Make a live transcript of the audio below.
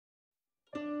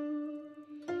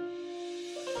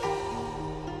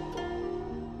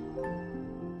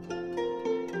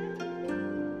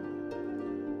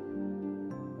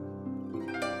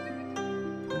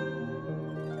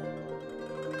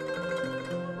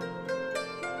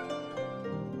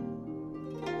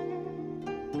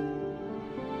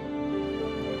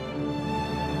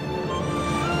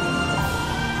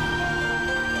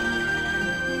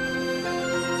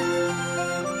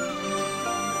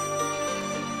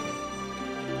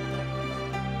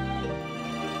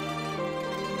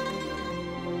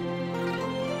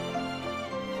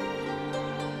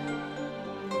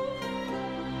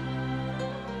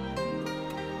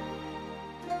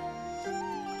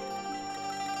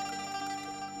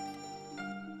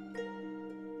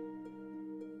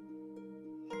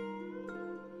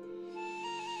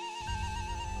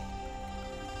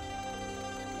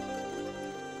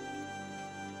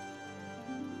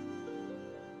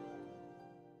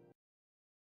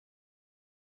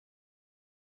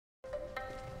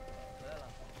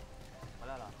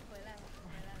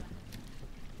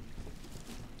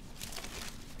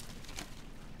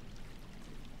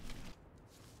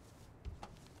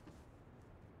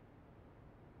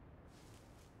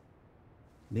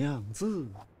娘子，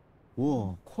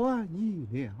我宽意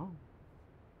了。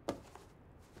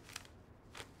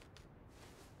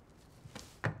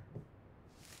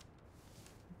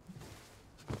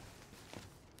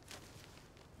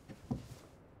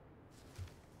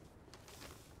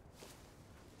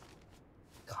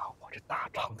看我这大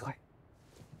长腿！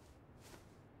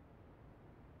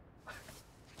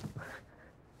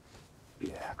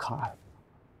别看了，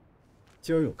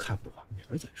今儿有看不完，明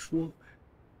儿再说呗。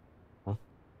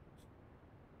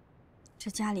 这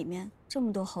家里面这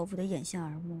么多侯府的眼线耳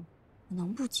目，我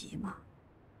能不急吗？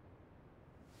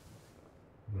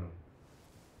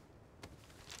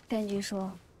根据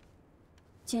说，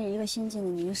近日一个新进的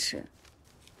女使，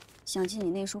想进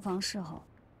你内书房侍候，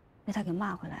被他给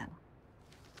骂回来了。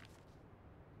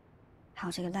还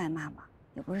有这个赖妈妈，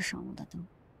也不是省油的灯。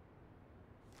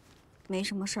没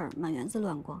什么事儿，满园子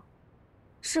乱逛，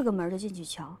是个门就进去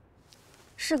瞧，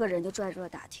是个人就拽住了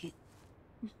打听。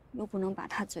 又不能把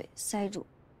他嘴塞住，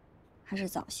还是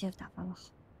早些打发了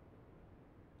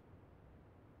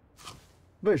好。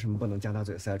为什么不能将他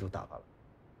嘴塞住打发了？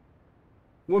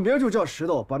我明儿就叫石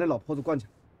头把那老婆子关起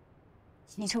来。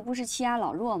你这不是欺压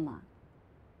老弱吗？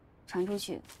传出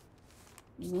去，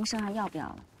你名声还要不要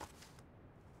了？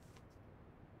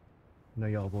那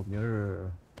要不明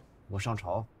日我上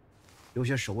朝，留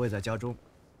些守卫在家中，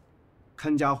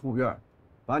看家护院，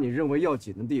把你认为要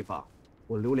紧的地方。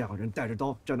 我留2个人带着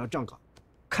刀站到站岗，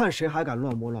看谁还敢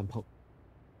乱摸乱碰。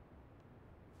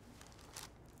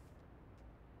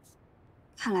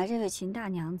看来这位秦大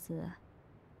娘子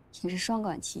也是双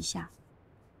管齐下，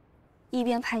一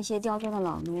边派些刁钻的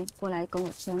老奴过来跟我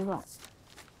添乱，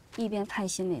一边派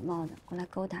些美貌的过来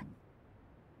勾搭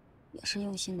你，也是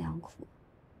用心良苦。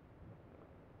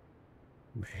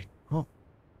美貌。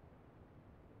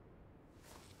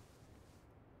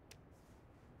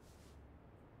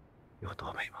 有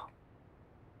多美貌？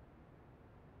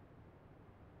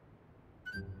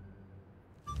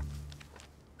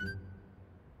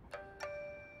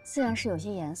自然是有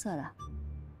些颜色的，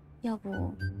要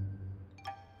不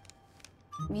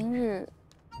明日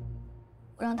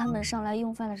我让他们上来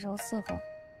用饭的时候伺候，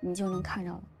你就能看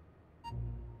着了。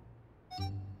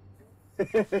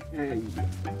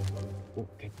我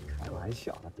跟你开玩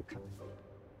笑呢，你看，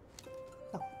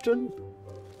当真的。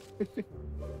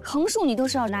横竖你都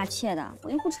是要纳妾的，我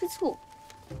又不吃醋，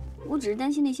我只是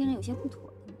担心那些人有些不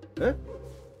妥。哎，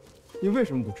你为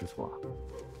什么不吃醋啊？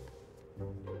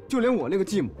就连我那个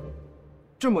继母，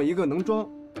这么一个能装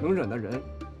能忍的人，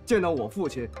见到我父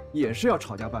亲也是要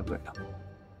吵架拌嘴的。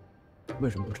为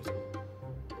什么不吃醋？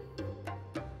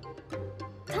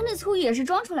他那醋也是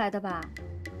装出来的吧？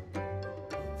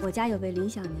我家有位林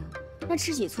小娘，那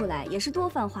吃起醋来也是多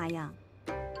番花样。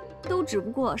 都只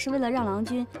不过是为了让郎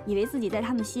君以为自己在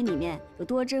他们心里面有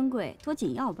多珍贵、多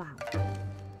紧要罢了。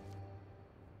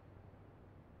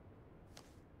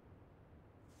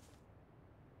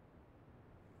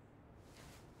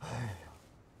哎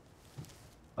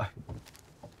呀，哎，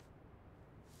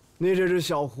你这只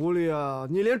小狐狸啊，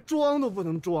你连装都不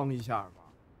能装一下吗？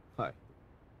哎，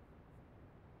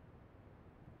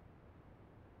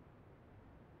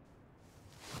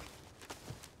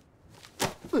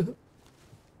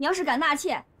你要是敢纳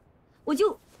妾，我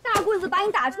就大棍子把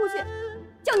你打出去，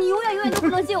叫你永远都不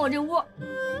能进我这屋。啊！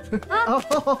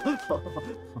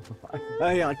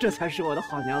哎呀，这才是我的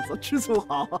好娘子，吃醋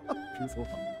好，吃醋好。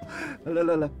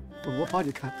来，我帮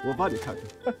你看，我帮你看看。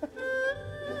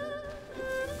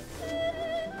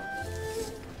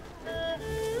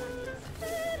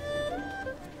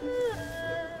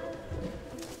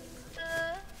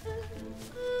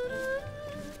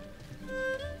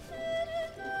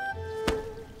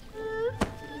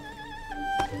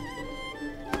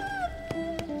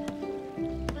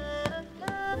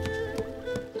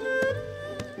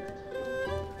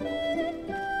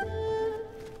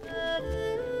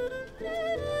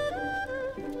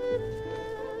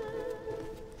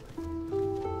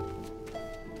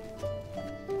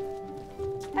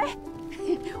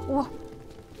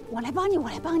我来帮你，我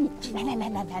来帮你！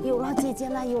来，有劳姐姐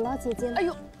了，有劳姐姐了！哎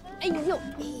呦，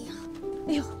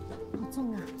哎呦，好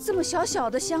重啊！这么小小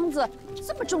的箱子，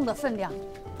这么重的分量，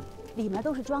里面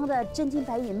都是装的真金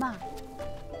白银嘛？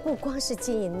不光是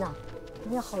金银呢，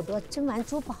还有好多珍玩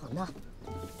珠宝呢。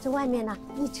这外面呢，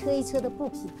一车一车的布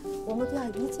匹，我们都要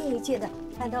一件一件的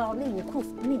搬到内务库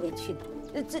房里面去的。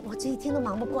我这一天都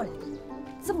忙不过来。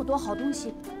这么多好东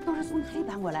西都是从哪里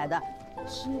搬过来的？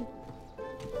是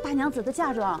大娘子的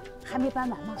嫁妆还没搬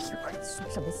完吗？说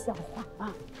什么笑话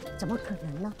啊？怎么可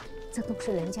能呢？这都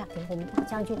是人家给我们大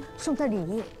将军送的礼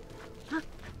物啊！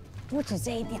不止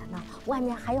这一点呢，外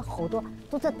面还有好多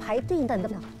都在排队等的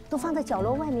呢，都放在角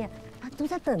落外面，都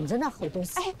在等着呢，好东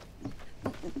西。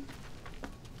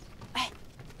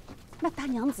那大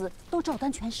娘子都照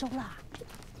单全收了？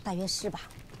大约是吧？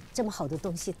这么好的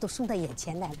东西都送到眼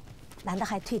前来了，难道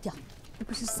还退掉？你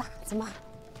不是傻子吗？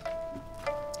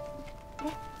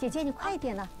哎，姐姐，你快一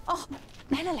点了。哦，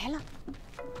来了。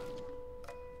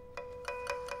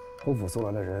侯府送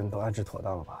来的人都安置妥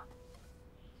当了吧？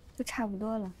都差不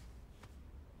多了，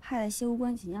派了些无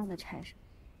关紧要的差事，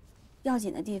要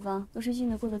紧的地方都是信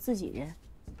得过的自己人。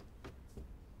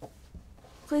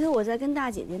回头我再跟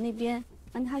大姐姐那边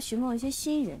让她寻摸一些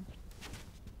新人，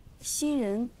新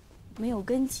人没有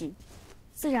根基，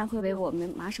自然会为我们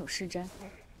马首是瞻，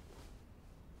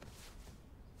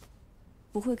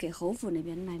不会给侯府那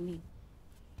边卖命。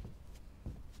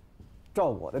照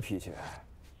我的脾气，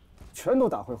全都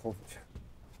打回侯府去。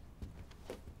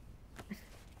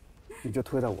你就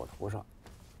推在我头上，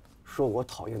说我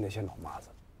讨厌那些老妈子。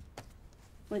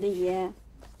我的爷，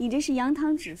你这是扬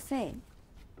汤止沸，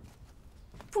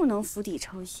不能釜底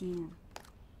抽薪啊！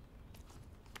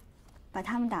把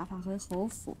他们打发回侯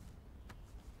府，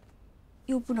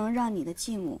又不能让你的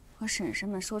继母和婶婶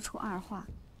们说出二话，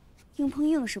硬碰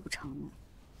硬是不成的。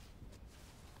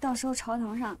到时候朝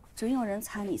堂上准有人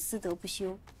惨你私德不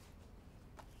修，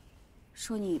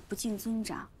说你不敬尊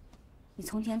长，你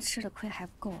从前吃的亏还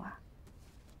不够啊！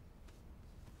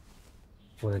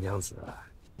我的娘子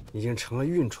已经成了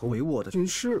运筹帷幄的军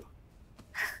师了。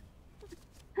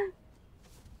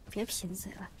别贫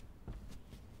嘴了，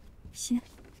行。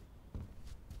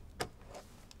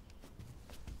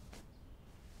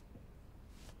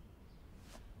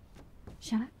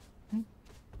行了，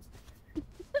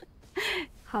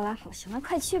好了，行了，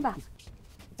快去吧。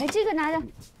哎，这个拿着。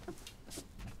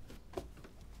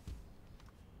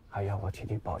还要我替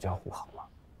你保驾护航吗？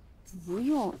不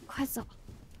用，快走。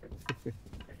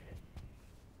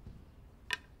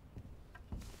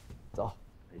走。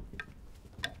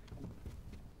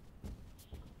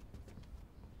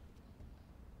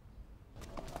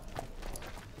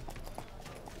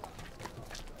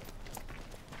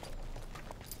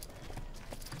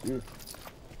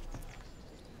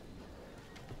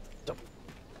走。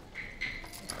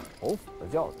侯府的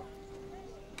轿子，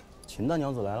秦大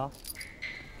娘子来了。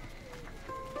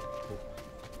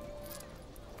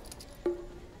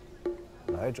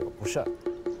来者不善。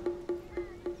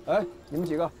哎，你们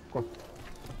几个过，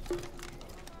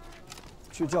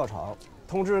去教场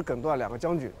通知耿段2个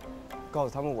将军，告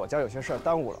诉他们我家有些事儿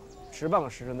耽误了，迟半个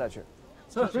时辰再去。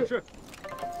是。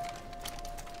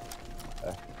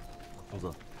哎，公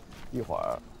子，一会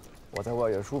儿我在外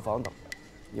院书房等着，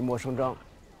一墨生章，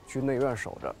去内院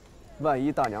守着，万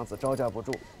一大娘子招架不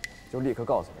住，就立刻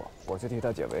告诉我，我去替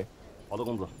她解围。好的，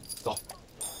公子，走。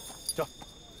这。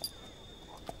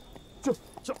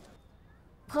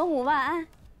婆母万安，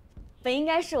本应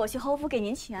该是我去侯府给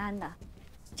您请安的，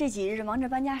这几日忙着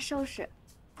搬家收拾，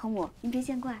婆母您别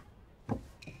见怪。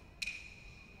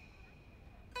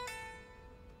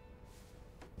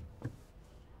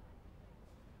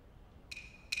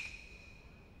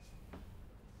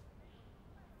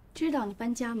知道你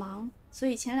搬家忙，所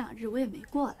以前2日我也没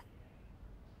过来。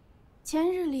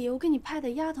前日里我给你派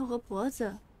的丫头和婆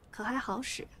子可还好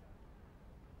使？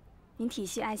您体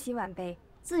恤爱惜晚辈，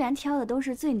自然挑的都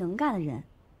是最能干的人。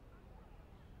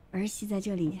儿媳在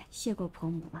这里谢过婆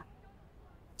母了。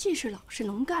既是老实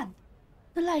能干的，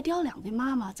那赖刁2位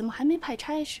妈妈怎么还没派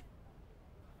差事？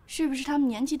是不是他们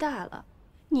年纪大了？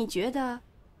你觉得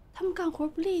他们干活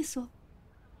不利索？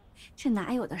这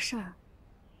哪有的事儿？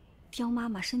刁妈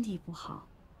妈身体不好，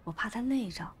我怕她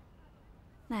累着。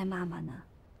赖妈妈呢，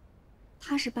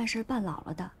她是办事办老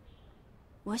了的，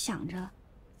我想着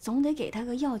总得给她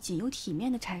个要紧有体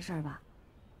面的差事吧，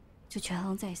就权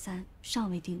衡再三，尚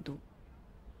未定夺。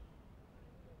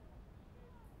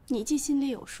你既心里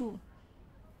有数，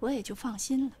我也就放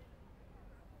心了，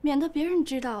免得别人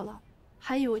知道了，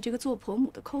还以为这个做婆母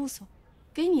的抠搜，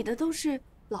给你的都是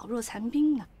老弱残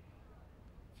兵呢。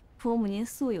婆母您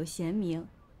素有贤名，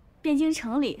汴京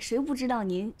城里谁不知道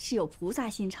您是有菩萨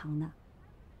心肠的？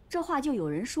这话就有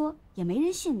人说，也没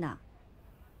人信的。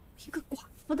一个寡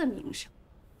妇的名声，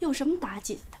有什么打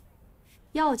紧的？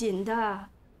要紧的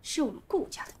是我们顾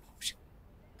家的名声。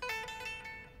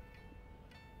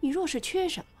你若是缺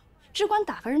什么，只管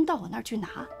打发人到我那儿去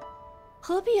拿，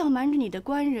何必要瞒着你的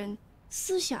官人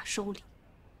私下收礼？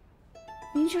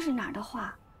您这是哪儿的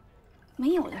话？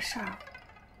没有的事儿，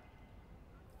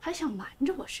还想瞒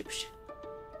着我是不是？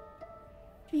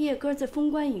这叶哥自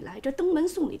封官以来，这登门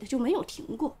送礼的就没有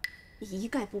停过，你一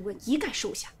概不问，一概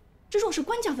收下。这若是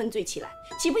官家问罪起来，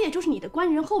岂不也就是你的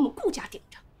官人和我们顾家顶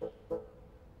着？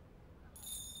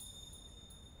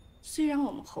虽然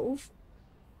我们侯府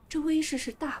这威势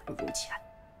是大不如前，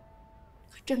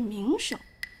可这名声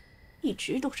一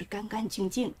直都是干干净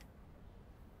净的，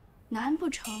难不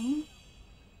成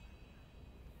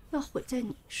要毁在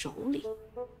你手里？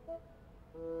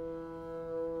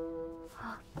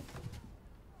啊！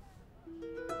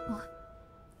我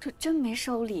这真没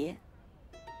收礼。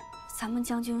咱们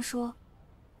将军说，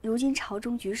如今朝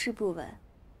中局势不稳，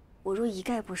我若一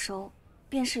概不收，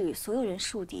便是与所有人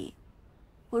树敌；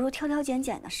我若挑挑拣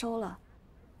拣的收了，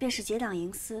便是结党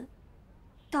营私。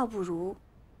倒不如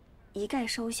一概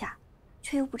收下，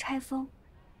却又不拆封，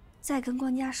再跟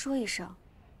官家说一声，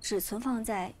只存放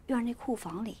在院内库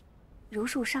房里，如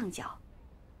数上缴，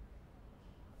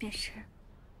便是。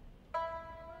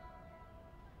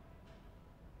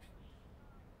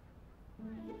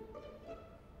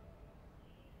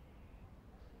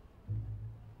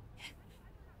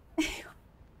哎呦，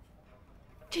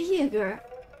这叶哥儿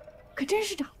可真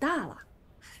是长大了，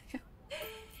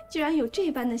居然有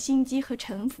这般的心机和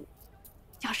城府。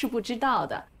要是不知道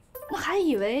的，那还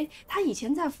以为他以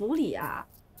前在府里啊，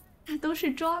那都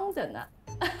是装的呢。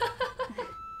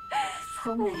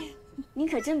冯美，你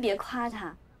可真别夸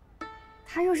他，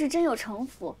他若是真有城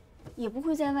府，也不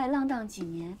会在外浪荡几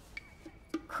年，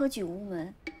科举无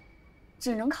门，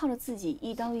只能靠着自己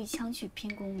一刀一枪去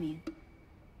拼功名。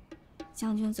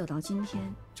将军走到今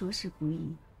天，着实不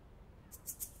易。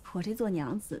我这做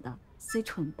娘子的虽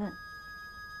蠢笨，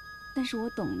但是我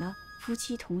懂得夫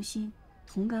妻同心、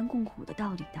同甘共苦的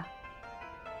道理的。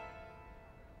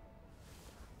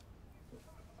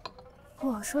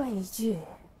我说一句，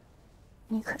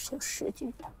你可是有10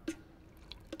句的。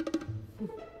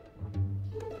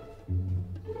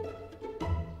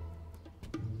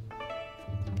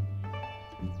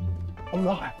公子，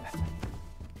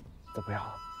怎么样？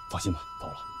放心吧，走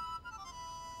了。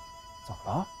走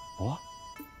了？走了？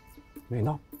没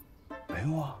闹？没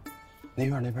有啊，内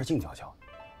院那边静悄悄，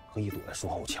和一躲在树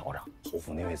后瞧着。侯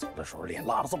府那位走的时候，脸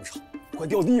拉得这么长，快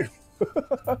掉地上。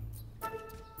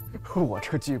我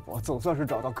这个继伯总算是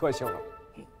找到克星了。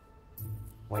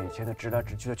我以前的直来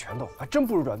直去的拳头，还真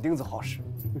不如软钉子好使。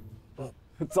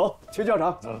走，去教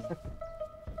场。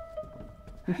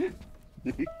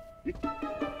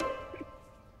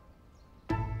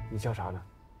你叫啥呢？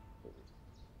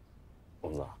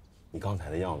公子，你刚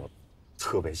才的样子，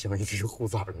特别像一只护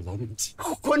崽的老母鸡。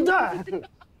混蛋！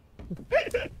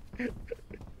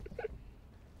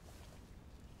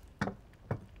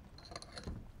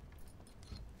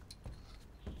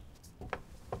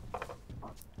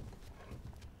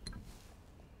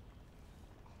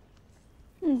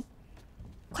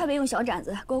快别用小铲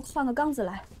子，给我换个缸子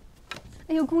来。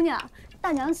哎呦，姑娘，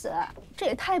大娘子，这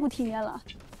也太不体面了，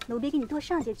奴婢给你多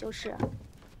上些就是。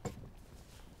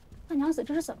大娘子，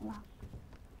这是怎么了？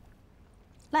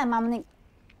赖妈妈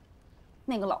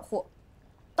那个老货，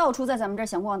到处在咱们这儿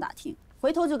闲逛打听，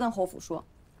回头就跟侯府说，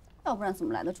要不然怎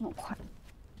么来的这么快？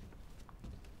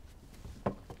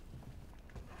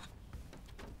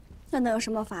那能有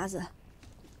什么法子？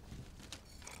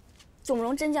总不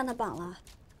能真将他绑了。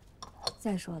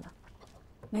再说了，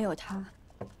没有他，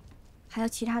还有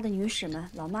其他的女使们、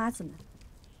老妈子们，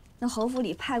那侯府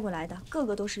里派过来的个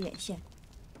个都是眼线，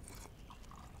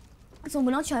总不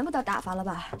能全部都打发了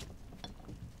吧？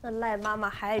那赖妈妈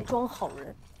还爱装好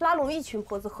人，拉拢一群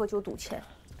婆子喝酒赌钱，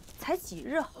才几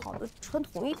日好的穿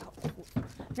同一条裤子，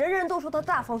人人都说她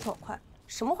大方爽快，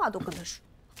什么话都跟她说。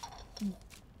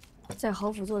在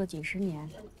侯府做了几10年，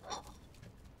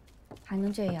还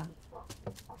能这样，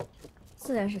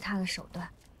自然是他的手段。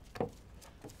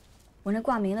我那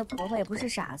挂名的婆婆也不是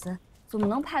傻子，总不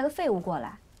能派个废物过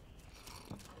来。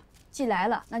既来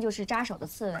了，那就是扎手的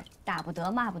刺猬，打不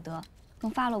得，骂不得，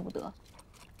更发落不得。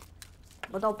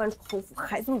我到搬出侯府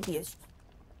还这么憋屈。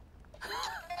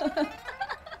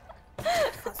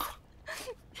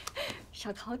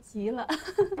小桃急了，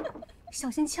小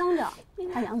心呛着，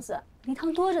大娘子，梨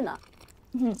汤多着呢。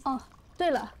哦，对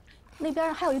了，那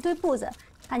边还有一堆布子，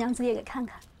大娘子也给看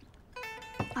看。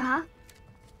啊，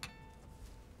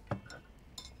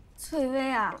翠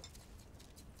微啊，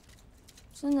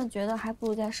真的觉得还不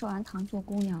如在寿安堂做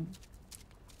姑娘呢。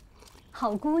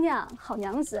好姑娘，好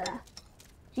娘子，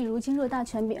你如今若大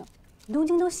权柄，东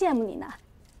京都羡慕你呢。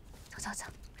走走走，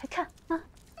快看啊！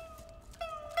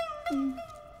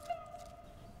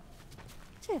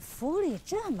这府里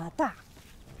这么大，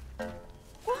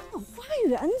光个花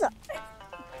园子，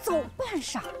走半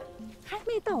晌还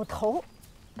没到头，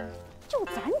就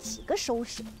咱几个收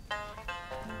拾，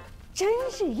真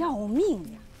是要命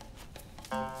呀！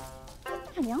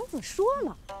大娘子说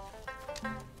了，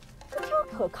不挑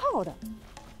可靠的，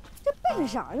这半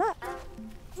晌了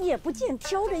也不见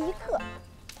挑着一个。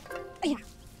哎呀，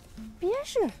别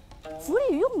是府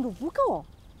里用的不够，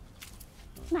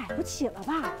买不起了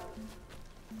吧？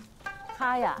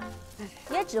他呀，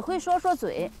也只会说说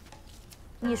嘴。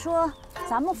你说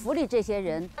咱们府里这些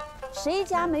人，谁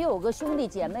家没有个兄弟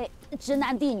姐妹，直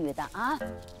男嫡女的啊？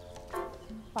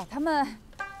把他们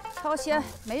挑些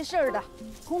没事的，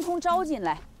通通招进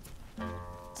来，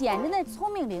捡着那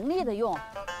聪明伶俐的用，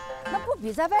那不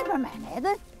比在外边买来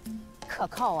的可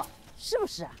靠啊？是不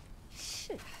是？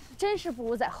是，真是不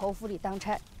如在侯府里当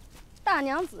差。大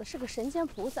娘子是个神仙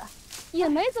菩萨，也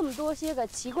没这么多些个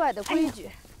奇怪的规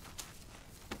矩。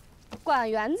管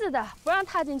园子的不让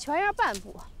踏进泉眼半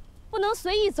步，不能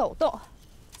随意走动，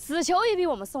死囚也比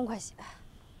我们松快些。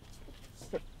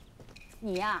是，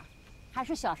你呀，还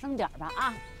是小声点吧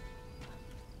啊！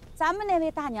咱们那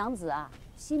位大娘子啊，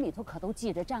心里头可都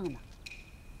记着账呢。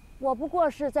我不过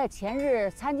是在前日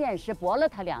参见时驳了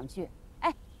她2句，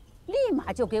哎，立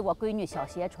马就给我闺女小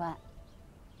鞋穿，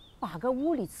把个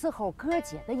屋里伺候哥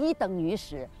姐的1等女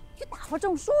使去打发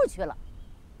种树去了。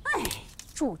哎，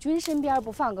主君身边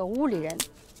不放个屋里人，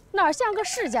哪像个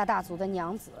世家大族的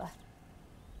娘子？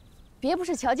别不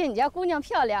是瞧见你家姑娘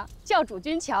漂亮，叫主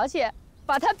君瞧去，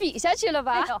把她比下去了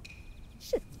吧？哎呦，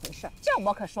是这么回事，这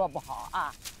我可说不好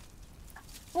啊。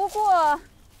不过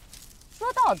说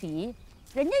到底，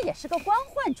人家也是个官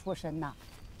宦出身呐，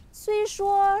虽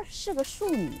说是个庶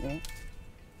女，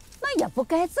那也不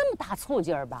该这么大醋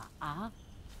劲儿吧？啊！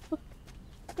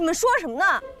你们说什么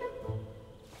呢？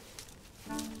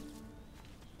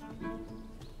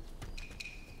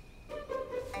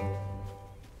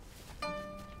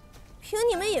凭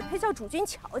你们也配叫主君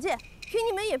瞧见？凭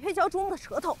你们也配叫主母的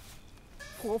舌头？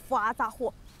泼妇啊杂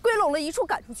货，归拢了一处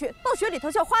赶出去，到雪里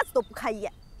头叫花子都不看一眼。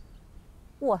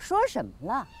我说什么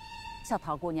了，小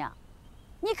桃姑娘，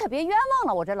你可别冤枉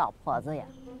了我这老婆子呀！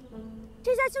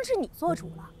这家竟是你做主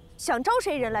了，想招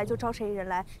谁人来就招谁人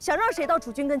来，想让谁到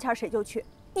主君跟前谁就去。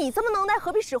你这么能耐，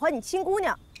何必使唤你亲姑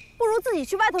娘？不如自己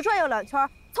去外头转悠2圈，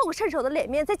凑个趁手的脸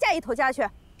面，再嫁一头家去。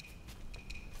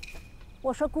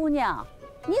我说姑娘，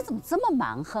你怎么这么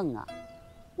蛮横啊？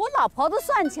我老婆子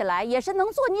算起来也是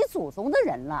能做你祖宗的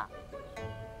人了。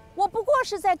我不过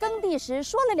是在耕地时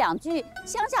说了2句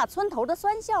乡下村头的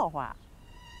酸笑话，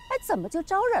哎，怎么就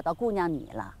招惹到姑娘你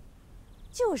了？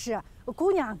就是，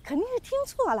姑娘肯定是听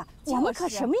错了，我们可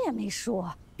什么也没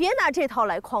说。别拿这套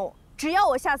来诓我，只要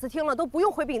我下次听了都不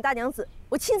用回禀大娘子，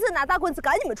我亲自拿大棍子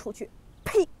赶你们出去。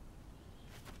呸！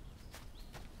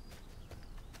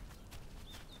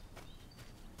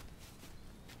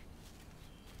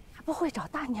还不会找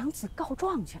大娘子告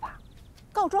状去吧？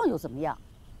告状又怎么样？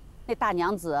那大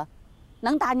娘子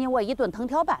能打你我1顿藤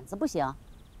条板子不行？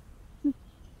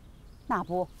那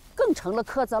不更成了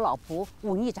苛责老仆、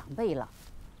忤逆长辈了。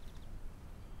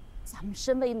咱们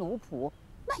身为奴仆，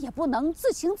那也不能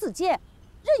自轻自贱，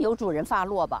任由主人发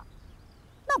落吧？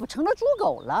那不成了猪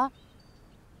狗了？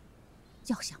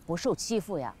要想不受欺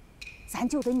负呀，咱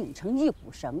就得拧成一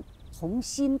股绳，同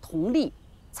心同力，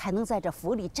才能在这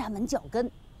府里站稳脚跟。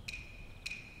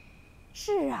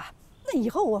是啊，那以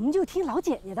后我们就听老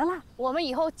姐姐的啦。我们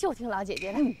以后就听老姐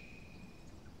姐的。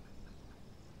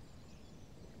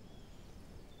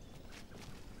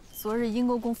昨日阴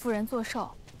沟宫夫人做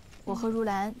寿，我和如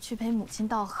兰去陪母亲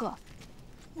道贺。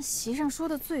那席上说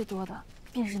的最多的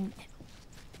便是你。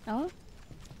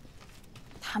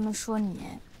他们说你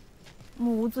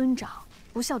目无尊长，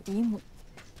不孝嫡母。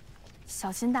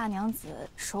小秦大娘子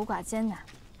守寡艰难，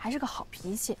还是个好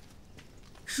脾气。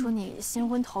说你新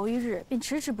婚头1日便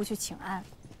迟迟不去请安，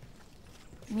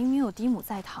明明有嫡母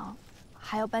在堂，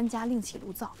还要搬家另起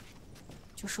炉灶，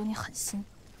就说你狠心。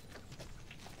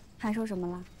还说什么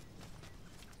了？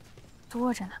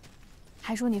多着呢，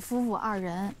还说你夫妇2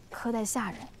人苛待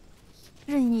下人，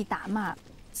任意打骂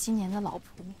7年的老仆，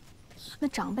那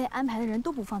长辈安排的人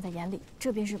都不放在眼里，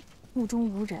这便是目中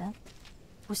无人，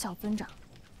不孝尊长。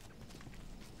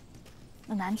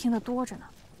那难听的多着呢，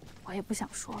我也不想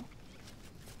说了。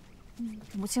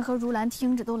母亲和如兰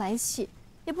听着都来气，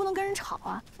也不能跟人吵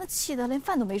啊，那气得连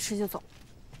饭都没吃就走。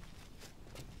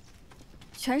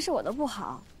全是我的不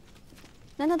好，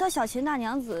难道他小秦大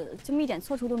娘子这么一点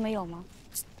错处都没有吗？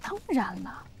当然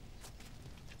了。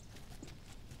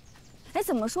哎，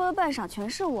怎么说了半晌全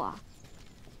是我？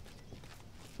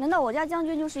难道我家将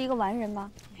军就是一个完人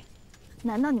吗？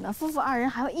难道你们夫妇2人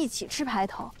还要一起吃排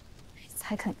头，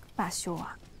才肯罢休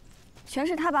啊？全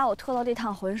是他把我拖到这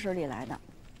趟浑水里来的。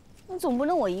你总不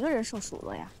能我一个人受数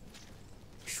落呀。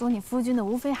说你夫君的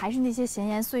无非还是那些闲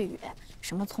言碎语，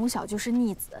什么从小就是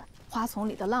逆子，花丛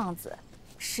里的浪子，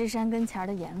尸山跟前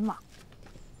的阎王。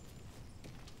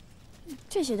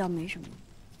这些倒没什么，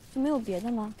就没有别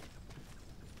的吗？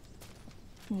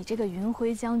你这个云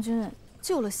辉将军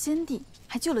救了先帝，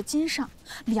还救了金上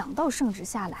，2道圣旨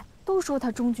下来，都说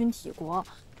他忠君体国，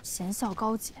贤孝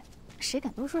高洁，谁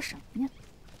敢多说什么呀？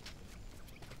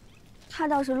他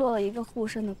倒是落了一个护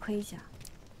身的盔甲，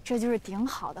这就是顶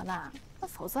好的啦，那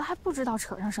否则还不知道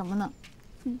扯上什么呢。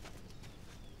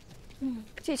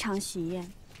这场喜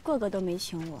宴，个个都没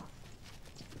请我。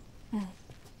哎，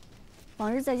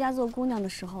往日在家做姑娘的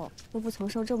时候，都不曾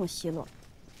受这么奚落。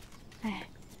哎，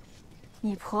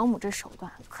你婆母这手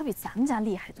段可比咱们家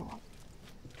厉害多了，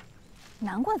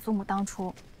难怪祖母当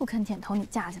初不肯点头你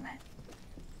嫁进来。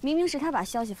明明是他把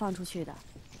消息放出去的，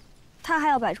他还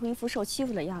要摆出一副受欺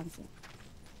负的样子。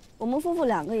我们夫妇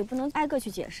2个也不能挨个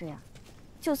去解释呀，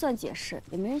就算解释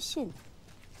也没人信。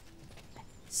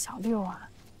小六啊，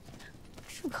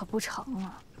这可不成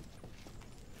啊！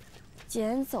既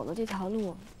然走了这条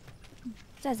路，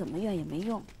再怎么怨也没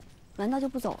用，难道就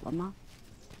不走了吗？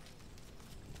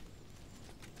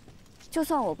就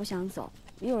算我不想走，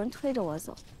也有人推着我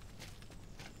走。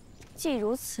既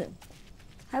如此，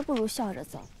还不如笑着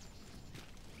走，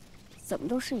怎么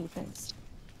都是一辈子。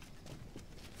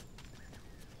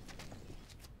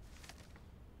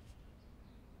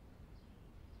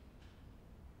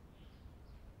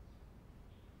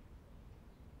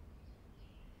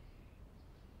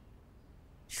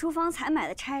书房采买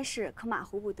的差事可马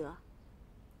虎不得。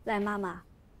赖妈妈，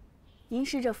您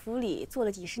是这府里做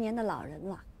了几10年的老人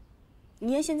了，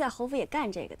您原先在侯府也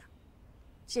干这个的，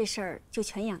这事儿就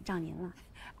全仰仗您了。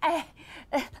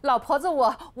老婆子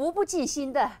我无不尽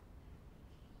心的。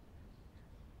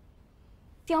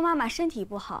刁妈妈身体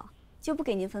不好，就不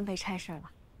给您分配差事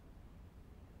了。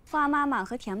花妈妈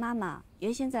和田妈妈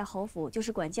原先在侯府就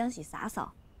是管浆洗洒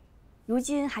扫，如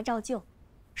今还照旧，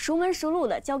熟门熟路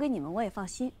的交给你们，我也放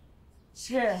心。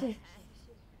是。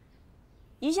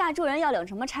余下诸人要领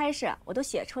什么差事，我都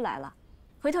写出来了，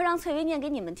回头让翠微念给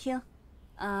你们听。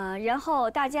然后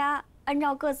大家按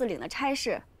照各自领的差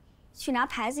事，去拿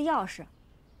牌子钥匙。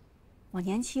我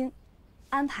年轻，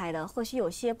安排的或许有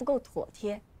些不够妥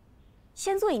帖，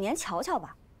先做1年瞧瞧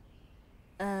吧。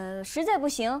实在不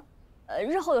行，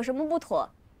日后有什么不妥，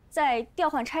再调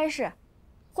换差事，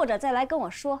或者再来跟我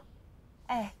说。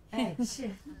是。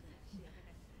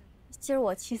今儿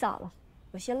我起早了，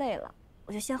有些累了，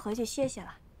我就先回去歇歇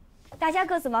了。大家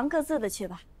各自忙各自的去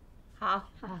吧。好。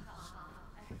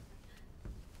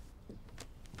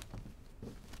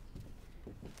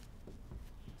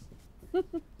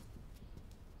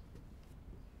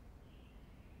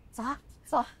走啊，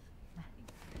走。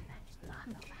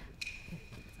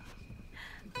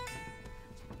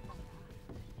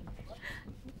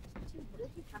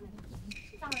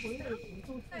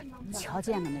你瞧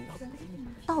见了没有？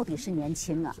到底是年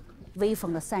轻啊，威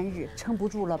风了3日，撑不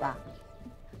住了吧？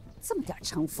这么点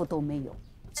城府都没有，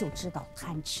就知道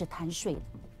贪吃贪睡的，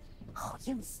好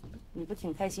应付。你不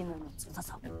挺开心的吗？走，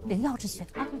领钥匙去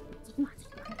啊！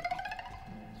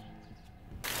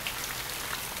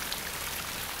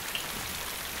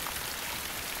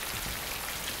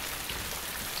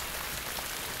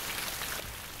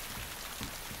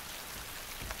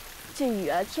这雨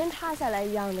啊，天塌下来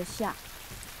一样的下。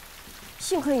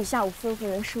幸亏你下午吩咐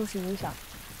人收拾衣裳，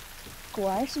果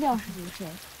然是料事如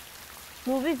神。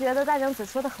奴婢觉得大娘子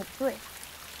说的很对。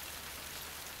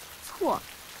错，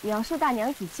你要说大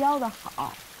娘子教的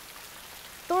好，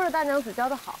都是大娘子教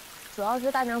的好，主要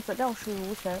是大娘子料事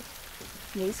如神。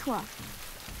没错，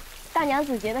大娘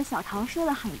子觉得小唐说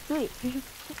的很对。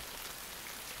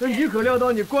那你可料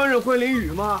到你官人会淋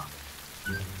雨吗？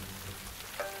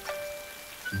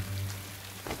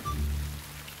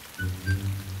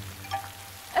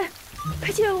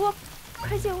快借我，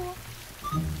快借我！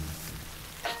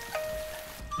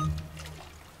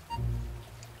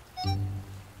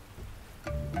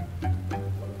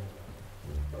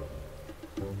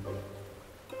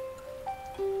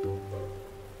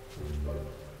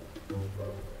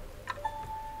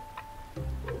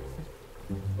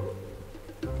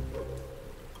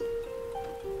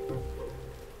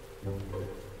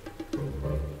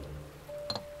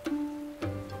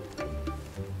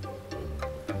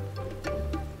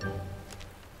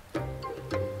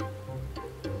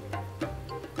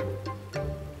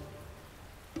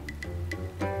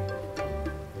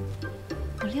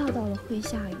料到了会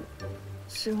下雨，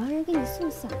使唤人给你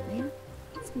送伞了呀，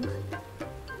这么狠？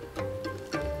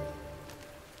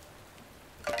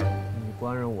你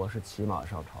官人我是骑马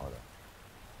上朝的，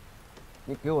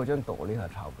你给我件斗笠还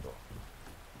差不多。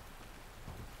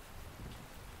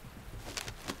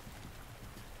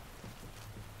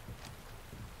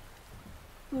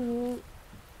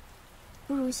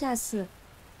不如下次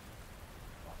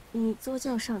你坐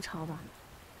轿上朝吧。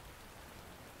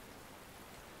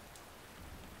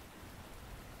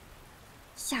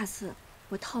下次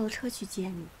我套了车去接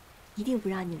你，一定不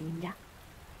让你淋着。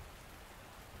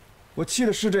我气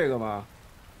的是这个吗？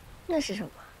那是什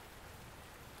么？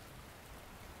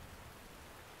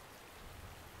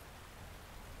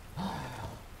哎呀，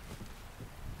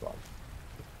算了，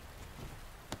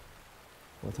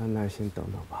我再耐心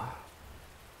等等吧。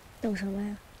等什么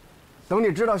呀？等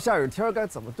你知道下雨天该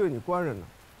怎么对你官人呢？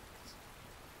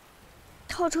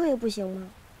套车也不行吗？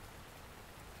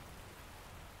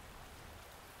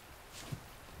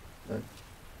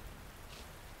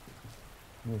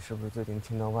你是不是最近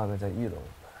听到外面在议论我们，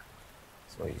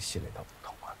所以心里头不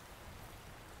痛快？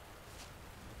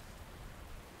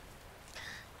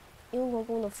英国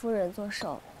公的夫人做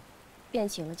寿，便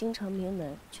请了京城名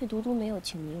门，却独独没有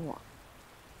请你我。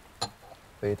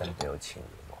非但没有请你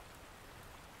我，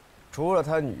除了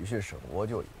他女婿沈国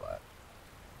舅以外，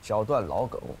小段老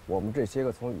耿，我们这些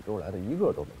个从禹州来的一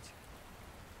个都没请。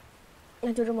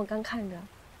那就这么干看着？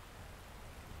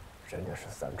人家是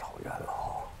三朝元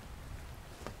老，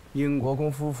英国公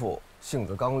夫妇性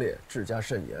子刚烈，治家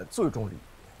甚严，最重礼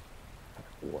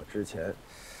仪。我之前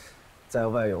在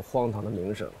外有荒唐的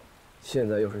名声，现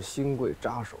在又是新贵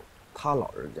扎手，他老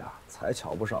人家才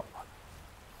瞧不上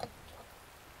我。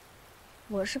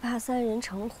我是怕三人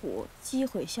成虎，积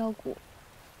毁销骨，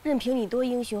任凭你多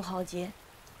英雄豪杰，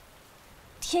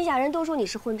天下人都说你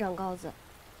是混账羔子，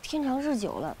天长日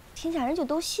久了，天下人就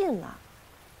都信了。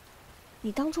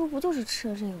你当初不就是吃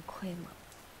了这个亏吗？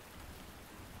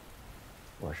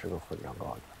我是个混账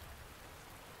羔子，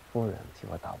夫人替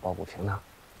我打抱不平呢。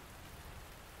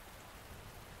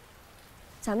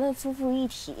咱们夫妇一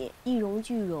体，一荣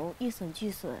俱荣，一损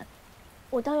俱损，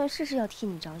我当然事要替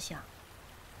你着想。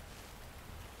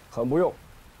很不用，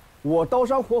我刀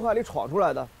山火海里闯出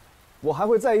来的，我还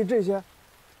会在意这些？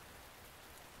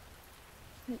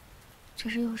你这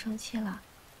是又生气了？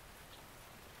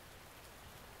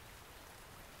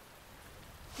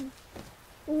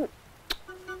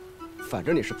反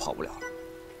正你是跑不了了，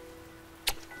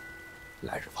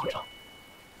来日方长。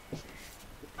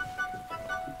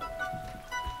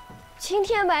青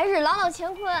天白日，朗朗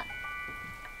乾坤。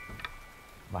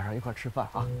晚上一块吃饭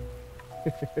啊！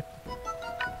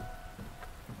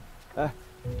哎，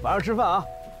晚上吃饭啊！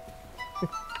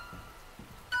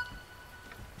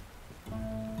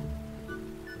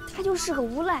他就是个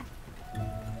无赖，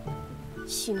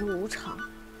喜怒无常，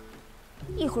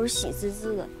一会儿喜滋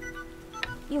滋的，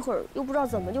一会儿又不知道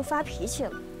怎么就发脾气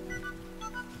了。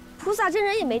菩萨真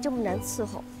人也没这么难伺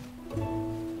候。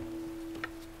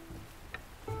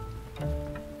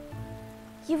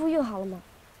衣服熨好了吗？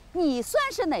你算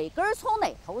是哪根葱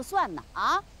哪头蒜呢？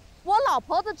啊！我老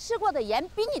婆子吃过的盐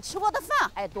比你吃过的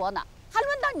饭还多呢，还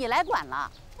轮到你来管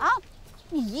了啊！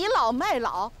你倚老卖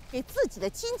老，给自己的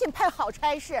亲戚派好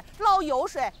差事，捞油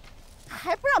水，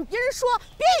还不让别人说，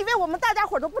别以为我们大家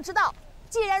伙都不知道。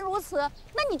既然如此，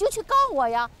那你就去告我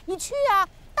呀！你去呀！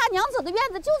大娘子的院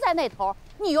子就在那头，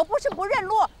你又不是不认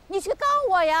路，你去告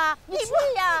我呀！你去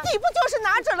呀！你不就是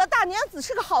拿准了大娘子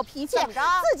是个好脾气，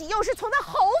自己又是从那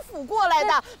侯府过来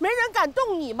的，没人敢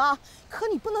动你吗？可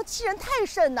你不能欺人太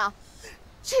甚呐！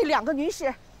这两个女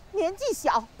使年纪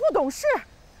小，不懂事，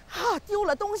啊，丢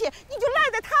了东西你就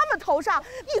赖在他们头上。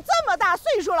你这么大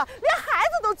岁数了，连孩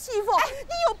子都欺负，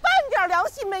你有半点良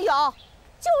心没有？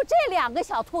就这两个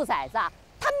小兔崽子，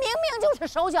他明明就是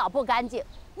手脚不干净，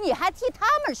你还替他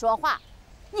们说话，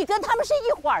你跟他们是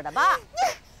一伙儿的吧？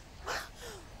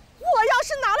我要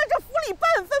是拿了这府里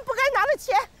半分不该拿的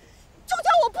钱，就叫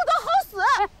我不得好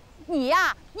死！你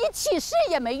呀，你起誓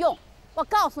也没用。我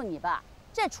告诉你吧，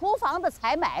这厨房的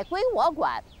采买归我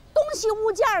管，东西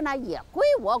物件呢也归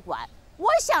我管，我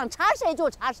想查谁就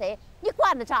查谁，你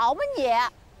管得着吗你？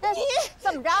你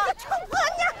怎么着？臭婆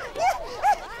娘，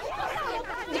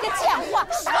你个贱货，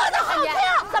说的好听，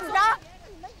怎么着？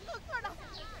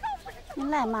那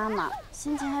赖妈妈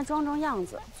先前还装样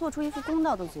子，做出一副公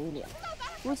道的嘴脸，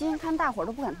如今看大伙儿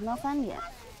都不敢同她翻脸，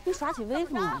你耍起威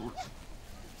风来了。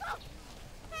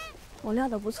我料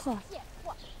的不错，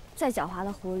再狡猾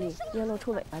的狐狸也露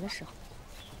出尾巴的时候。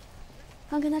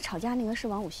刚跟他吵架那个是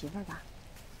王五媳妇儿吧？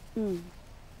嗯，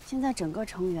现在整个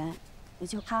成员也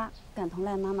就他敢同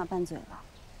赖妈妈拌嘴了。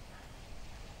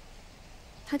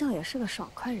他倒也是个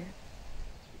爽快人。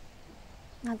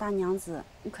那大娘子，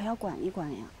你可要管一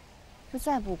管呀！这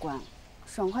再不管，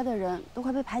爽快的人都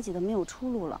快被排挤得没有出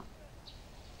路了。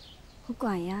我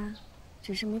管呀，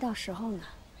只是没到时候呢。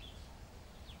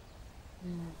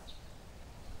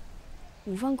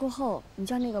午饭过后，你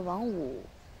叫那个王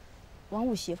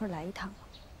五媳妇儿来一趟。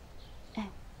哎。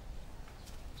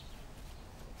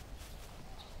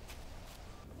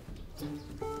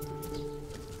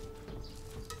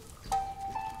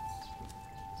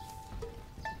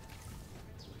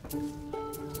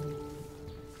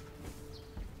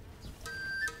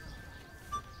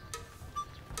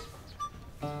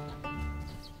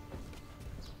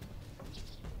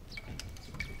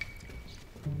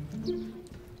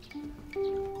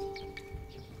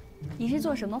你是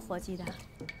做什么活计的？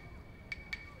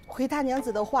回大娘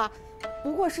子的话，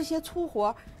不过是些粗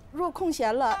活，若空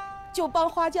闲了，就帮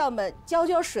花匠们浇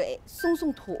浇水、松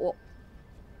松土。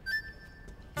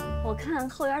我看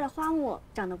后园的花木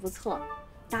长得不错，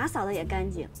打扫的也干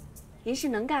净，您是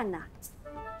能干的。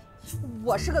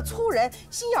我是个粗人，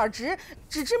心眼直，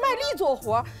只知卖力做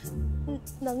活，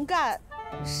能干，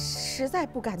实在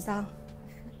不敢当。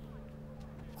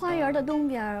花园的东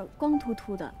边光秃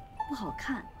秃的，不好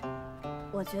看。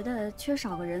我觉得缺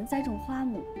少个人栽种花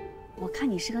木。我看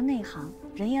你是个内行，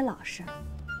人也老实，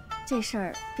这事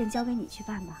儿便交给你去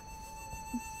办吧。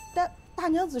但大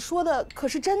娘子说的可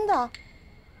是真的？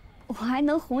我还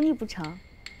能哄你不成？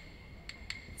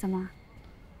怎么，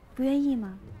不愿意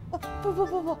吗？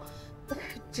不，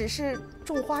只是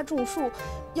种花种树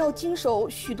要经手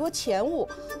许多钱物，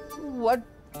我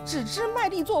只知卖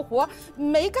力做活，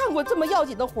没干过这么要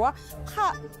紧的活，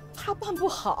怕办不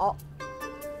好。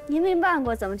您没办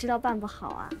过，怎么知道办不好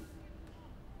啊？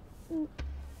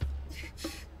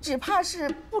只怕是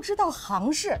不知道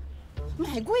行市，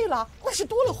买贵了那是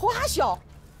多了花销，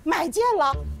买贱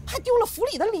了还丢了府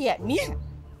里的脸面。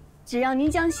只要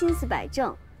您将心思摆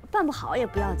正，办不好也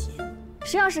不要紧。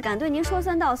谁要是敢对您说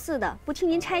三道四的，不听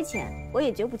您差遣，我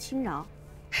也绝不轻饶。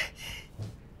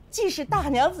既是大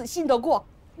娘子信得过，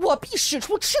我必使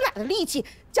出吃奶的力气，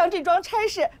将这桩差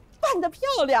事办得漂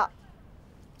亮。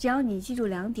只要你记住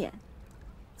2点，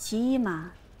其一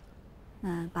嘛，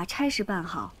把差事办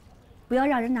好，不要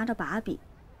让人拿着把柄；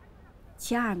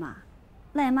其二嘛，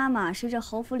赖妈妈是这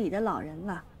侯府里的老人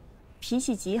了，脾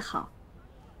气极好，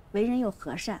为人又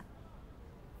和善，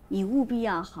你务必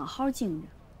要好好敬着。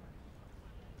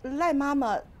赖妈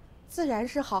妈自然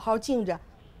是好好敬着，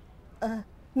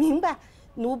明白，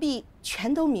奴婢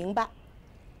全都明白。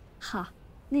好，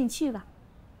那你去吧。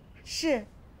是。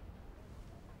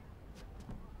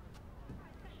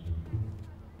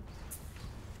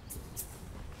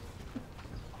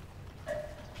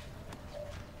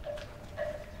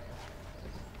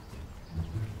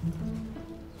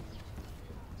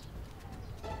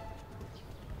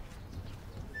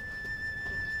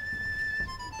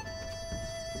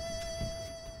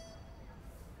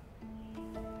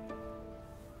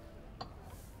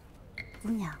姑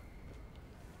娘，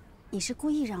你是故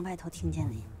意让外头听见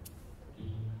的呀？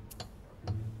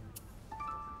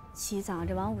起早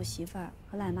这王五媳妇儿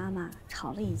和赖妈妈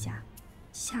吵了一架，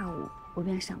下午我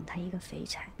便赏她一个肥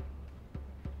差。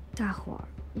大伙儿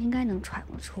应该能揣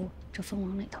摩出这风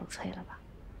往哪头吹了吧？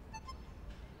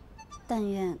但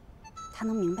愿她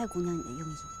能明白姑娘你的用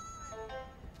意。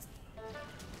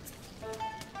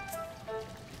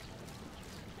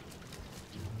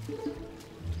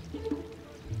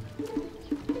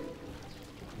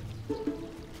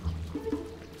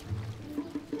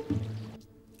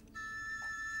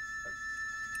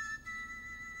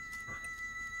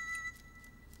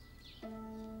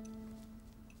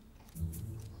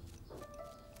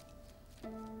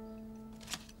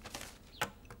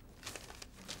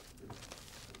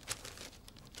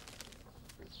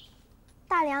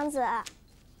大娘子，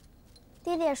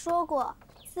爹爹说过，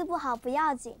字不好不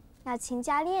要紧，要勤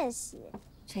加练习。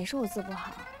谁说我字不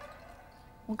好？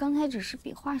我刚才只是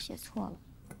笔画写错了。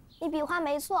你笔画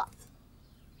没错，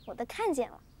我都看见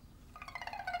了。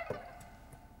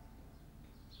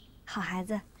好孩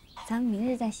子，咱们明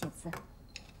日再写字。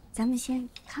咱们先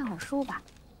看会儿书吧。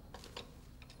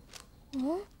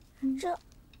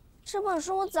这本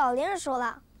书我早练熟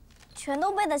了，全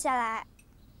都背得下来。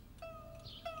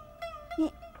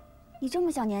你这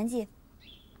么小年纪，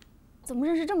怎么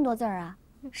认识这么多字儿啊？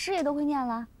诗也都会念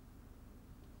了。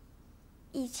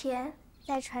以前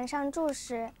在船上住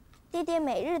时，爹爹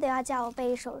每日都要叫我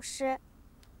背一首诗。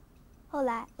后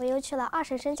来我又去了二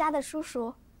婶婶家的叔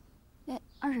叔。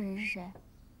二婶婶是谁？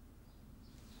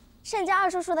盛家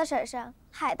二叔叔的婶婶，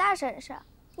海大婶婶。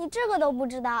你这个都不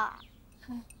知道啊？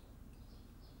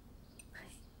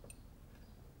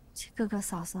这哥哥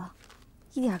嫂嫂，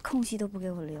一点空隙都不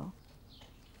给我留。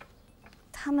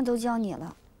他们都教你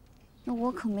了，那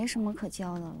我可没什么可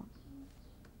教的了。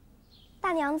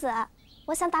大娘子，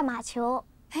我想打马球。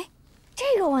哎，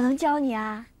这个我能教你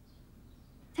啊。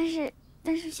但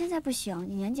是现在不行，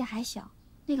你年纪还小，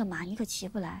那个马你可骑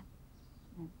不来。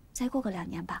再过个2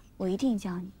年吧，我一定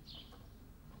教你。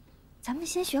咱们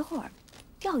先学会儿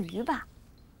钓鱼吧。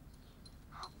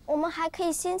我们还可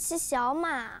以先骑小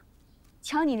马。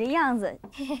瞧你这样子，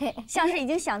像是已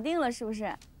经想定了，是不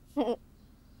是？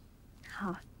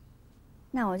好，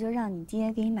那我就让你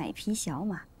爹给你买一匹小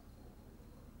马。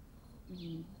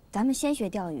咱们先学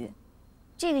钓鱼，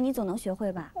这个你总能学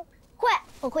会吧？会，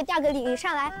我会钓个鲤鱼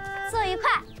上来，做一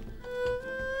块。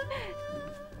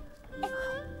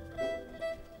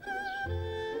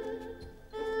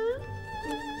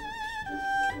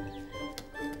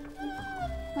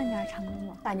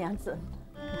大娘子，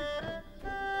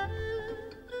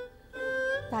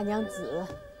大娘子，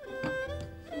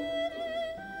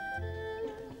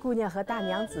姑娘和大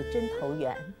娘子真投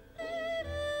缘。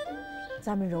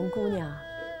咱们荣姑娘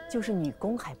就是女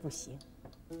工还不行，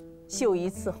绣一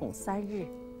次哄3日，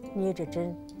捏着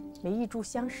针没一炷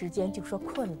香时间就说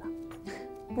困了，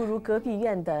不如隔壁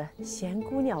院的贤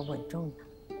姑娘稳重呢。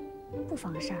不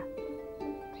妨事儿，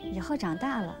以后长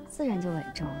大了自然就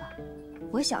稳重了。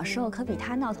我小时候可比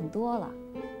她闹腾多了，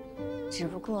只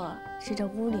不过是这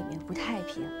屋里面不太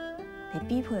平，得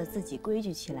逼迫着自己规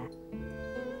矩起来。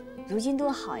如今多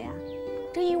好呀，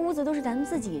这一屋子都是咱们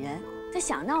自己人，他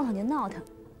想闹腾就闹腾，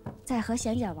再和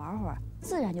贤姐玩会儿，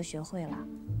自然就学会了。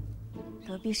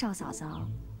隔壁少嫂嫂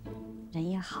人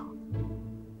也好，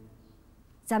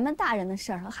咱们大人的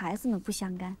事儿和孩子们不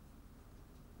相干。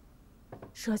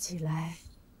说起来，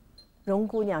荣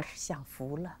姑娘是享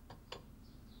福了。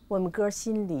我们哥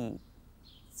心里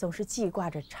总是记挂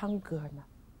着昌哥呢。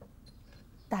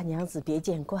大娘子别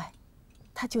见怪，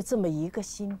他就这么一个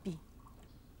心病。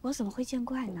我怎么会见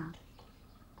怪呢？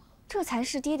这才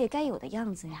是爹爹该有的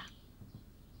样子呀。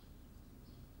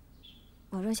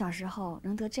我若小时候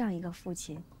能得这样一个父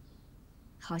亲，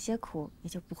好些苦也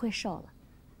就不会受了。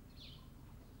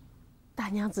大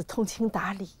娘子通情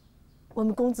达理，我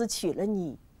们公子娶了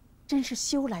你，真是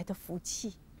修来的福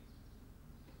气。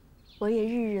我也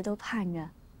日日都盼着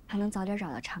还能早点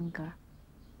找到昌哥，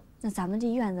那咱们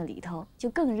这院子里头就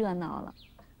更热闹了。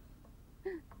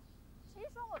谁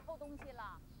说我偷东西了？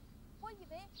我以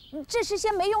为这是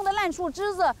些没用的烂树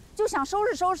枝子，就想收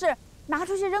拾收拾，拿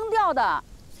出去扔掉的。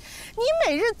你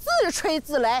每日自吹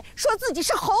自擂，说自己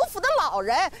是侯府的老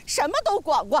人，什么都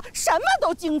管过，什么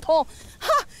都精通，哈，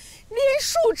连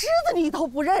树枝子你都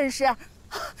不认识，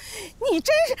你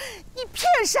真是你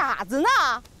骗傻子呢！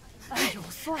哎呦，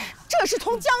算了，这是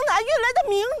从江南运来的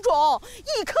名种，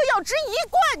一颗要值1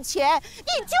贯钱，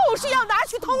你就是要拿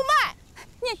去偷卖。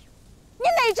你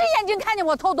哪只眼睛看见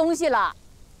我偷东西了？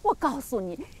我告诉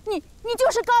你，你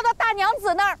就是高到大娘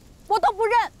子那儿，我都不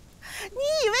认。你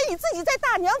以为你自己在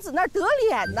大娘子那儿得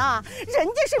脸呢？人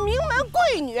家是名门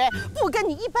贵女，不跟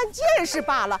你一般见识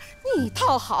罢了。你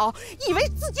倒好，以为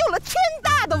自己有了天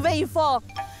大的威风。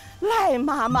赖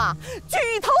妈妈，举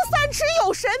头3尺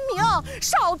有神明，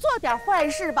少做点坏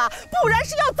事吧，不然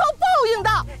是要遭报应的。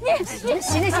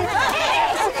行了行了，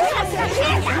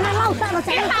别唠叨了，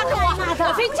别拉着我，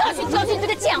我非教训教训这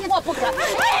个贱货不可。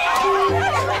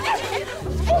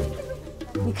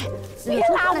你看，别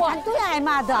拉我，对挨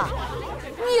骂的。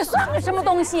你算个什么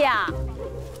东西呀？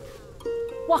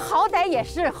我好歹也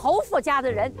是侯府家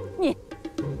的人，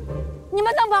你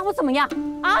们能把我怎么样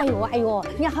啊？哎呦，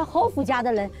你还侯府家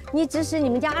的人，你指使你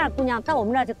们家2姑娘到我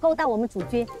们那儿就勾搭我们主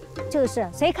君，这个事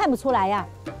谁看不出来呀？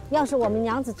要是我们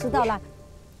娘子知道了，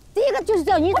第一个就是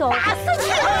叫你走。我打死你！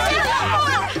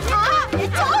啊！你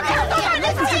早点都把人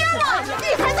接了，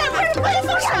你还在那儿威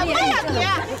风什么呀你？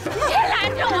别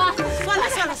拦着我！算了，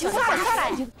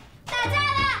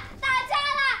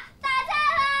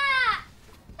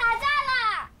打架了！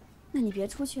那你别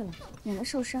出去了，免得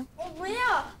受伤。我不要，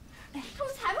他们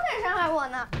才不敢伤害我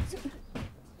呢。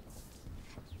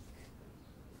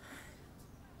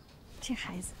这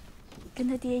孩子跟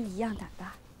他爹一样胆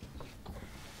大。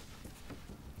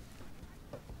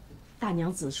大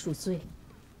娘子恕罪，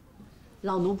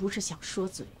老奴不是想说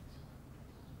嘴，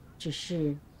只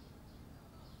是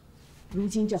如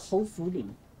今这侯府里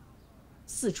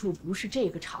四处不是这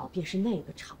个吵便是那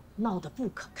个吵，闹得不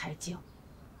可开交。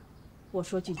我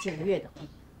说句僭越的话，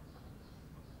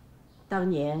当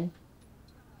年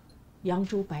扬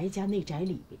州白家内宅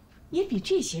里边也比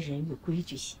这些人有规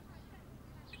矩些。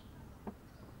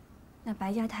那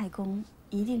白家太公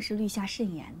一定是律下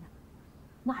甚严的。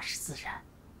那是自然，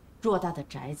偌大的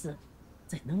宅子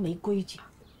怎能没规矩？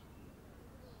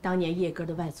当年叶哥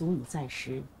的外祖母在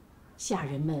时，下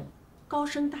人们高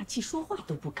声大气说话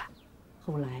都不敢。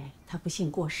后来他不幸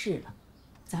过世了，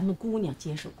咱们姑娘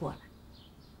接手过来，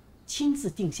亲自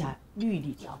定下律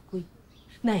例条规，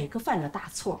哪个犯了大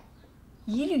错，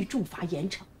一律重罚严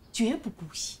惩，绝不姑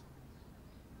息。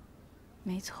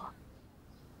没错，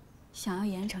想要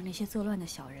严惩那些作乱的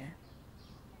小人，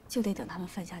就得等他们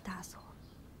犯下大错。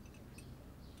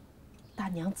大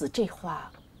娘子这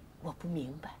话我不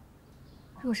明白。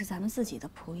若是咱们自己的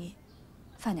仆役，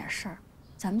犯点事儿，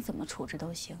咱们怎么处置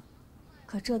都行。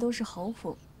可这都是侯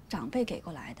府长辈给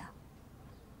过来的，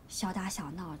小打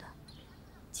小闹的，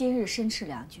今日申斥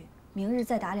2句，明日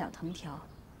再打2藤条，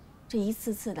这一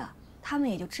次次的，他们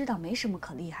也就知道没什么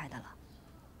可厉害的了。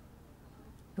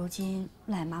如今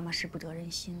赖妈妈是不得人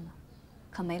心了，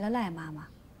可没了赖妈妈，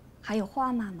还有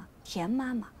花妈妈、田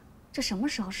妈妈，这什么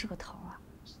时候是个头啊？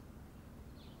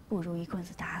不如一棍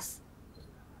子打死，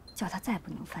叫他再不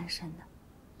能翻身呢。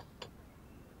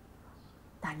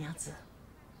大娘子，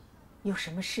有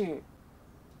什么事，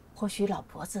或许老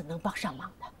婆子能帮上忙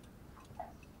的。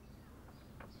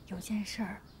有件事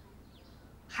儿，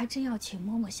还真要请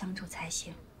嬷嬷相助才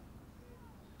行。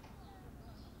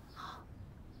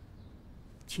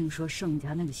听说盛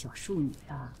家那个小庶女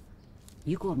啊，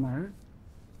一过门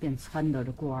便撺掇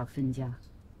着顾二分家，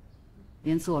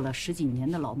连做了10几年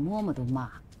的老嬷嬷都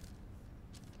骂。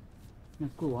那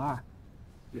顾二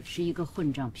也是一个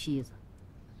混账坯子，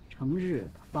成日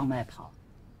往外跑，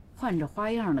换着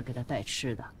花样的给他带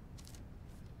吃的。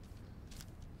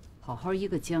好好一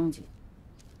个将军，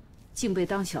竟被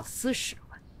当小厮使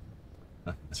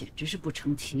唤，简直是不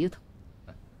成体统。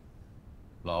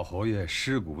老侯爷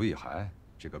尸骨未寒，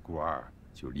这个顾二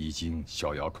就离京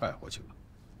逍遥快活去了，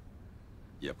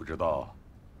也不知道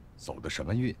走的什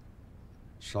么运，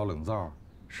烧冷灶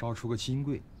烧出个新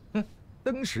贵，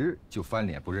登时就翻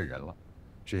脸不认人了。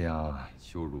这样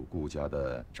羞辱顾家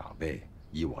的长辈，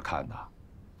依我看呐，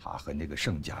他和那个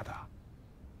盛家的，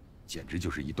简直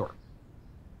就是一对儿。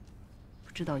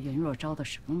不知道袁若招的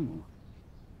什么魔，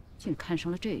竟看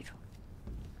上了这种。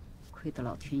亏得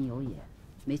老天有眼，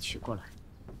没娶过来，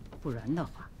不然的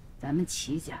话，咱们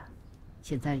齐家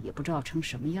现在也不知道成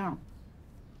什么样了。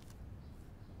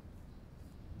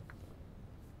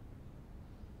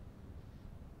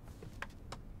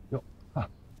哟啊，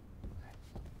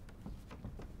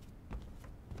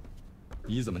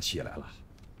你怎么起来了？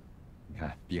你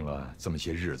看病了这么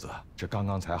些日子，这刚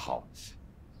刚才好，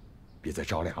别再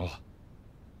着凉了。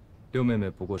六妹妹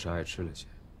不过是爱吃了些，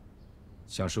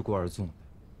想是顾二纵的，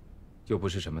又不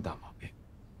是什么大毛病，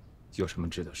有什么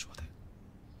值得说的？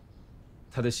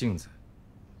她的性子，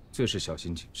最是小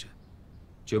心谨慎，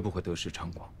绝不会得失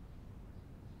猖狂。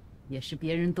也是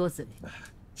别人多嘴，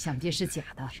想必是假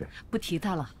的，不提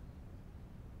她了。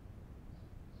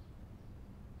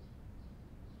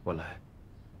我来，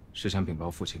是想禀报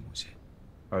父亲母亲，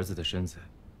儿子的身子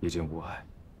已经无碍，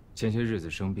前些日子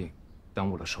生病，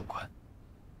耽误了收官。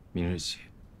明日起，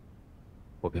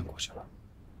我便过去了。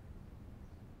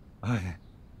哎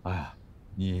呀，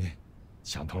你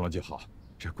想通了就好。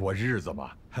这过日子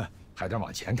嘛，还得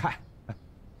往前看。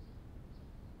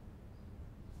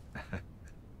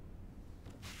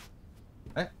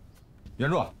哎，袁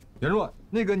若，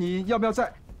那个你要不要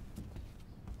再？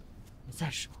你再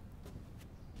说。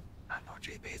难道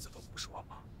这辈子都不说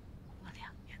吗？过2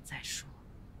年再说。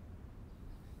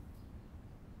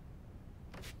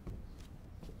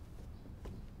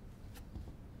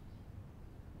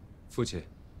父亲，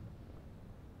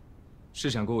是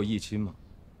想给我议亲吗？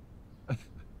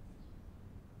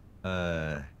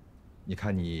你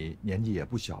看你年纪也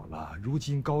不小了，如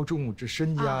今高中这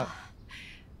身家，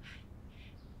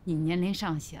你年龄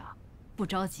尚小，不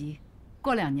着急，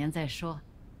过2年再说，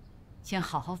先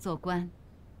好好做官。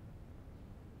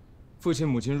父亲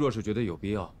母亲若是觉得有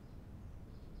必要，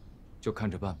就看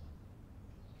着办吧。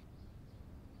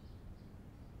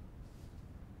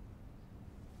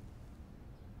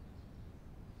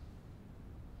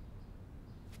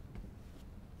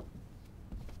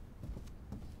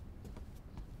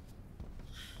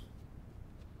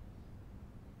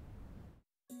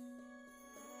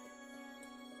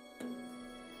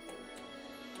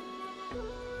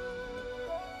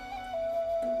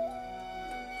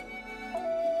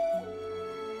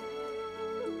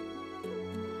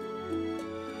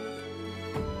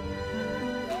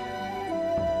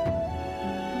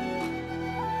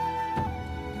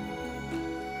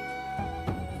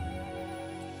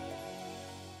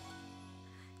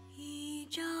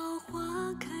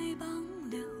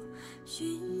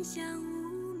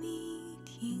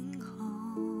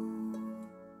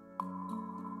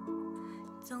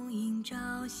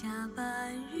下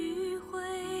半日晖，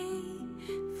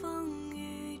风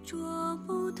雨捉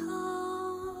不透。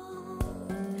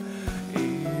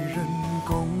一人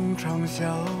共长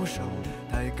消瘦，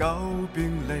待高鬓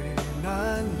泪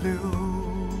难流。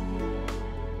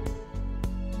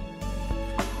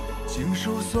经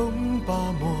书诵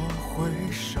罢莫回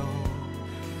首，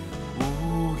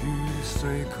无语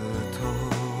随歌头。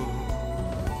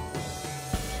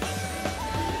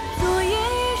昨夜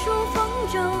一书风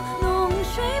骤。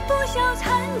水不消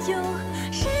残酒，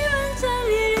试问怎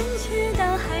恋人却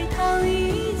道海棠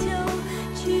依旧。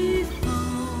知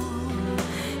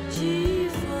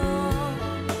否，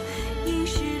应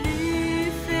是绿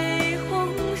肥红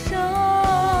瘦。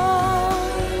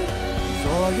昨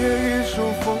夜一书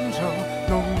风骤，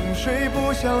浓水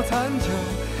不消残酒。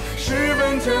试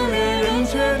问怎恋人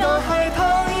却道海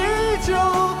棠依旧。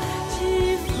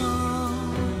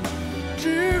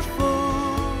知否，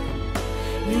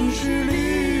应是绿